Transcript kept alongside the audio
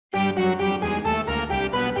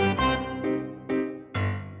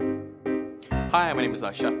Hi, my name is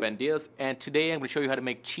Chef Ben Diaz, and today I'm going to show you how to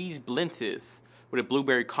make cheese blintzes with a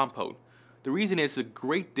blueberry compote. The reason is it's a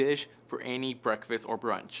great dish for any breakfast or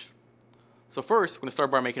brunch. So first, we're going to start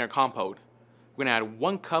by making our compote. We're going to add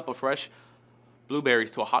 1 cup of fresh blueberries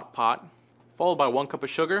to a hot pot, followed by 1 cup of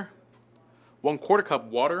sugar, 1/4 cup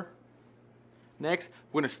water. Next,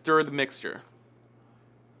 we're going to stir the mixture.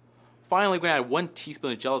 Finally, we're going to add 1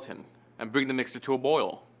 teaspoon of gelatin and bring the mixture to a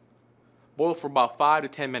boil. Boil for about 5 to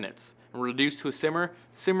 10 minutes and reduce to a simmer.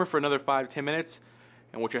 Simmer for another 5 to 10 minutes,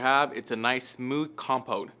 and what you have, it's a nice smooth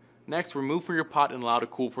compote. Next, remove from your pot and allow to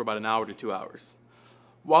cool for about an hour to 2 hours.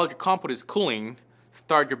 While your compote is cooling,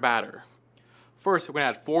 start your batter. First, we're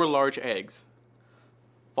going to add 4 large eggs,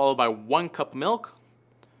 followed by 1 cup of milk,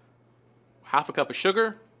 1/2 cup of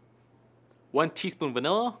sugar, 1 teaspoon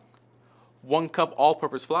vanilla, 1 cup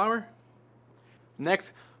all-purpose flour.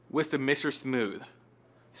 Next, whisk the mixture smooth.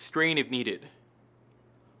 Strain if needed.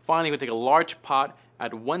 Finally, we're going to take a large pot,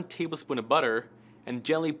 add 1 tablespoon of butter, and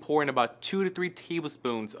gently pour in about 2 to 3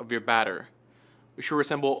 tablespoons of your batter, which should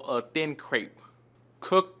resemble a thin crepe.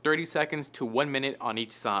 Cook 30 seconds to 1 minute on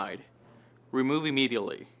each side. Remove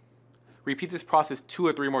immediately. Repeat this process 2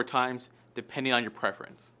 or 3 more times, depending on your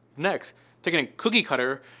preference. Next, taking a cookie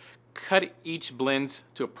cutter, cut each blintz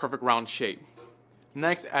to a perfect round shape.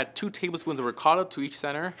 Next, add 2 tablespoons of ricotta to each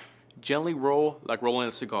center. Gently roll like rolling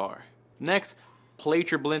a cigar. Next, plate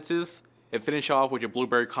your blintzes and finish off with your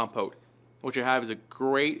blueberry compote. What you have is a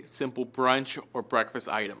great simple brunch or breakfast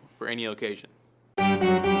item for any occasion.